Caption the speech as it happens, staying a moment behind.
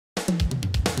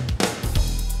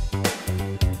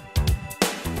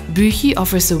Büchi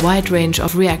offers a wide range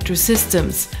of reactor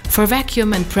systems for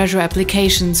vacuum and pressure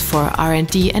applications for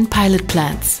R&D and pilot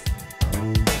plants.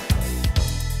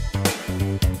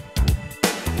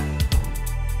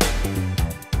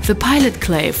 The pilot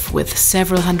clave, with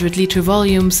several 100-liter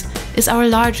volumes, is our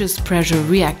largest pressure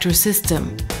reactor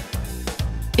system.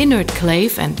 Inert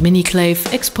clave and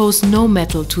mini-clave expose no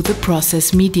metal to the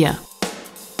process media.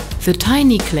 The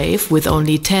tiny clave, with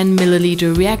only 10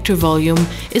 milliliter reactor volume,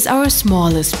 is our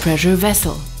smallest pressure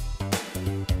vessel.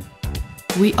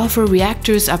 We offer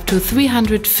reactors up to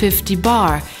 350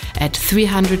 bar at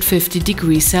 350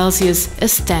 degrees Celsius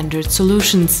as standard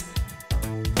solutions,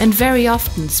 and very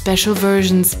often special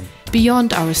versions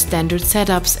beyond our standard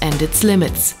setups and its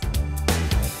limits.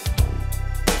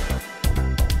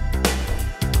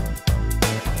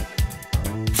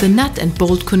 The nut and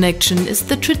bolt connection is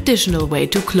the traditional way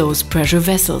to close pressure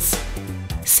vessels.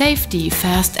 Safety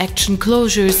fast-action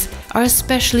closures are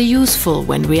especially useful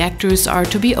when reactors are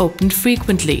to be opened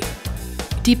frequently.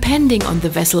 Depending on the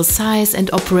vessel size and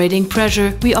operating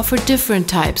pressure, we offer different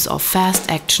types of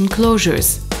fast-action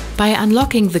closures. By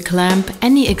unlocking the clamp,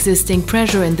 any existing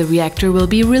pressure in the reactor will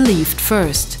be relieved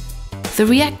first. The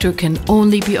reactor can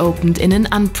only be opened in an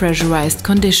unpressurized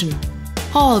condition.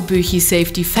 All Büchi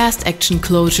safety fast-action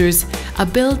closures are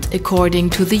built according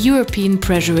to the European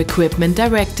Pressure Equipment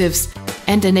Directives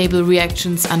and enable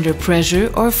reactions under pressure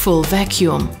or full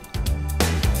vacuum.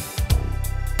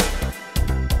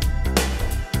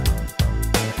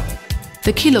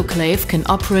 The kiloclave can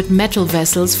operate metal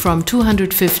vessels from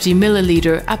 250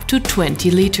 milliliter up to 20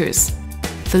 liters.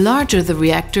 The larger the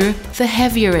reactor, the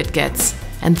heavier it gets,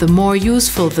 and the more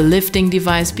useful the lifting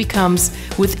device becomes,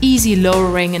 with easy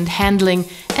lowering and handling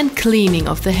and cleaning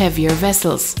of the heavier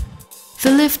vessels.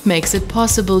 The lift makes it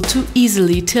possible to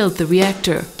easily tilt the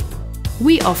reactor.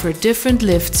 We offer different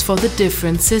lifts for the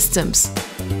different systems.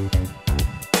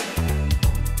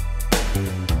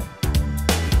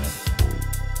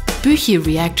 Büchi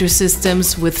reactor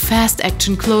systems with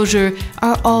fast-action closure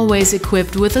are always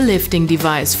equipped with a lifting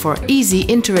device for easy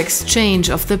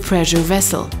interexchange of the pressure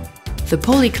vessel. The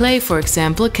polyclave, for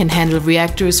example, can handle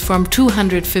reactors from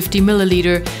 250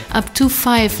 milliliter up to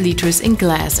 5 liters in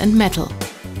glass and metal.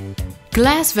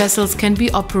 Glass vessels can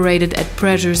be operated at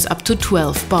pressures up to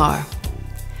 12 bar.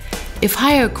 If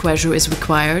higher pressure is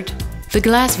required, the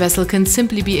glass vessel can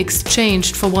simply be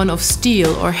exchanged for one of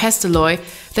steel or hastelloy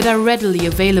that are readily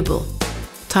available.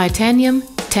 Titanium,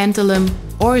 tantalum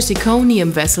or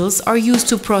zirconium vessels are used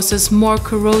to process more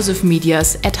corrosive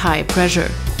medias at high pressure.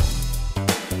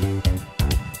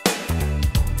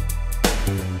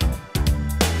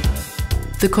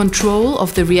 The control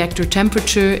of the reactor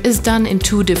temperature is done in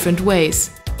two different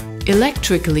ways.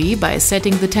 Electrically, by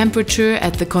setting the temperature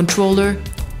at the controller,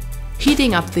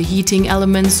 heating up the heating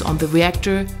elements on the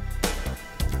reactor,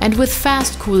 and with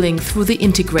fast cooling through the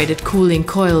integrated cooling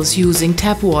coils using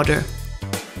tap water.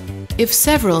 If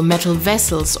several metal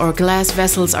vessels or glass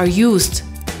vessels are used,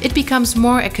 it becomes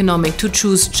more economic to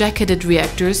choose jacketed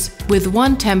reactors with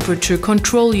one temperature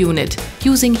control unit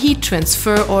using heat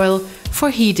transfer oil for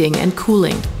heating and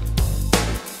cooling.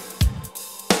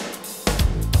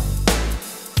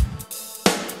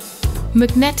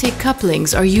 Magnetic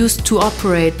couplings are used to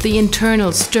operate the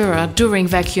internal stirrer during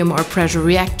vacuum or pressure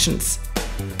reactions.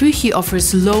 Büchi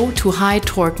offers low to high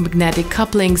torque magnetic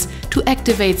couplings to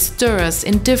activate stirrers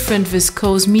in different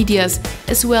viscose medias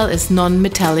as well as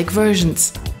non-metallic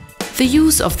versions. The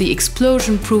use of the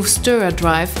explosion-proof stirrer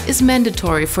drive is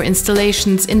mandatory for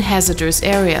installations in hazardous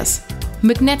areas.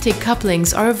 Magnetic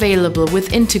couplings are available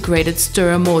with integrated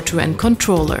stirrer motor and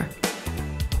controller.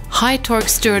 High-torque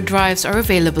stirrer drives are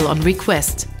available on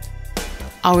request.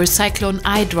 Our Cyclone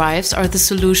I drives are the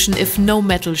solution if no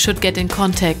metal should get in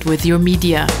contact with your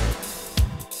media.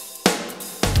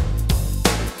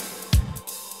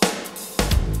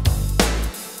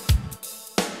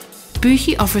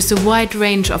 Büchi offers a wide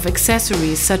range of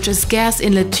accessories such as gas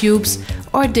inlet tubes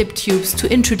or dip tubes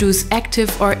to introduce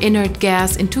active or inert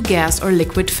gas into gas or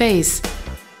liquid phase.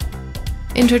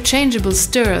 Interchangeable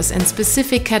stirrers and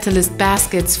specific catalyst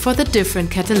baskets for the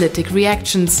different catalytic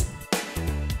reactions.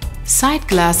 Side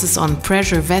glasses on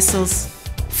pressure vessels,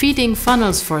 feeding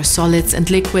funnels for solids and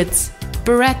liquids,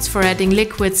 barrettes for adding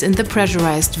liquids in the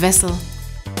pressurized vessel,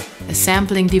 a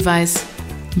sampling device,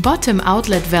 bottom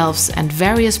outlet valves and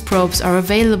various probes are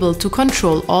available to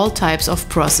control all types of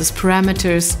process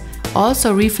parameters,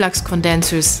 also reflux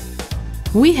condensers.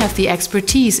 We have the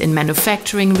expertise in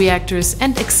manufacturing reactors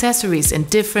and accessories in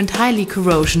different highly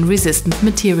corrosion-resistant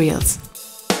materials.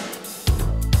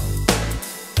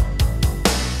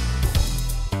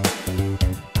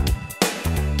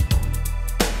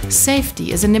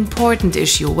 Safety is an important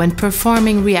issue when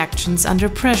performing reactions under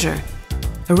pressure.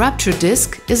 A rupture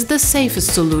disc is the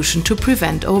safest solution to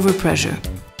prevent overpressure.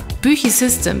 Büchi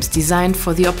systems designed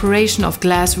for the operation of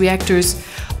glass reactors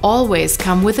always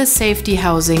come with a safety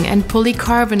housing and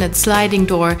polycarbonate sliding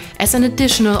door as an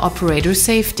additional operator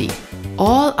safety.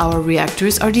 All our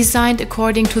reactors are designed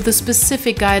according to the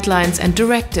specific guidelines and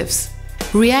directives.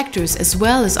 Reactors, as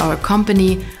well as our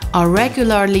company, are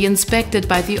regularly inspected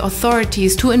by the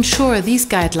authorities to ensure these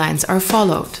guidelines are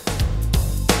followed.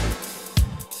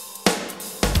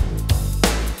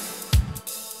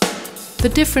 The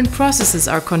different processes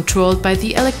are controlled by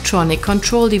the electronic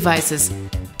control devices.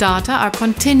 Data are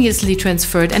continuously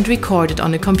transferred and recorded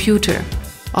on a computer.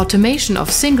 Automation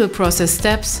of single process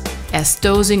steps, as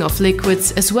dosing of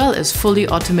liquids, as well as fully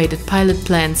automated pilot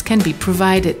plants can be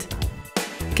provided.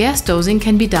 Gas dosing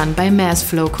can be done by mass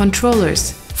flow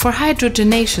controllers. For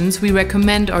hydrogenations, we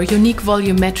recommend our unique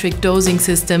volumetric dosing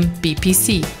system,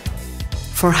 BPC.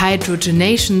 For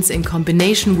hydrogenations in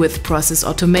combination with process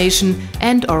automation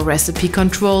and/or recipe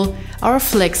control, our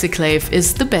FlexiClave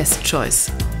is the best choice.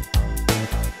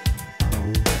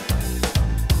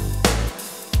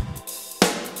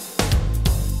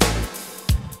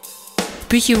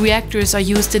 Büchi reactors are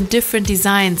used in different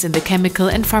designs in the chemical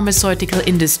and pharmaceutical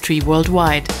industry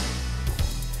worldwide.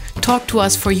 Talk to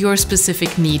us for your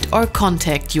specific need or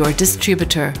contact your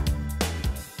distributor.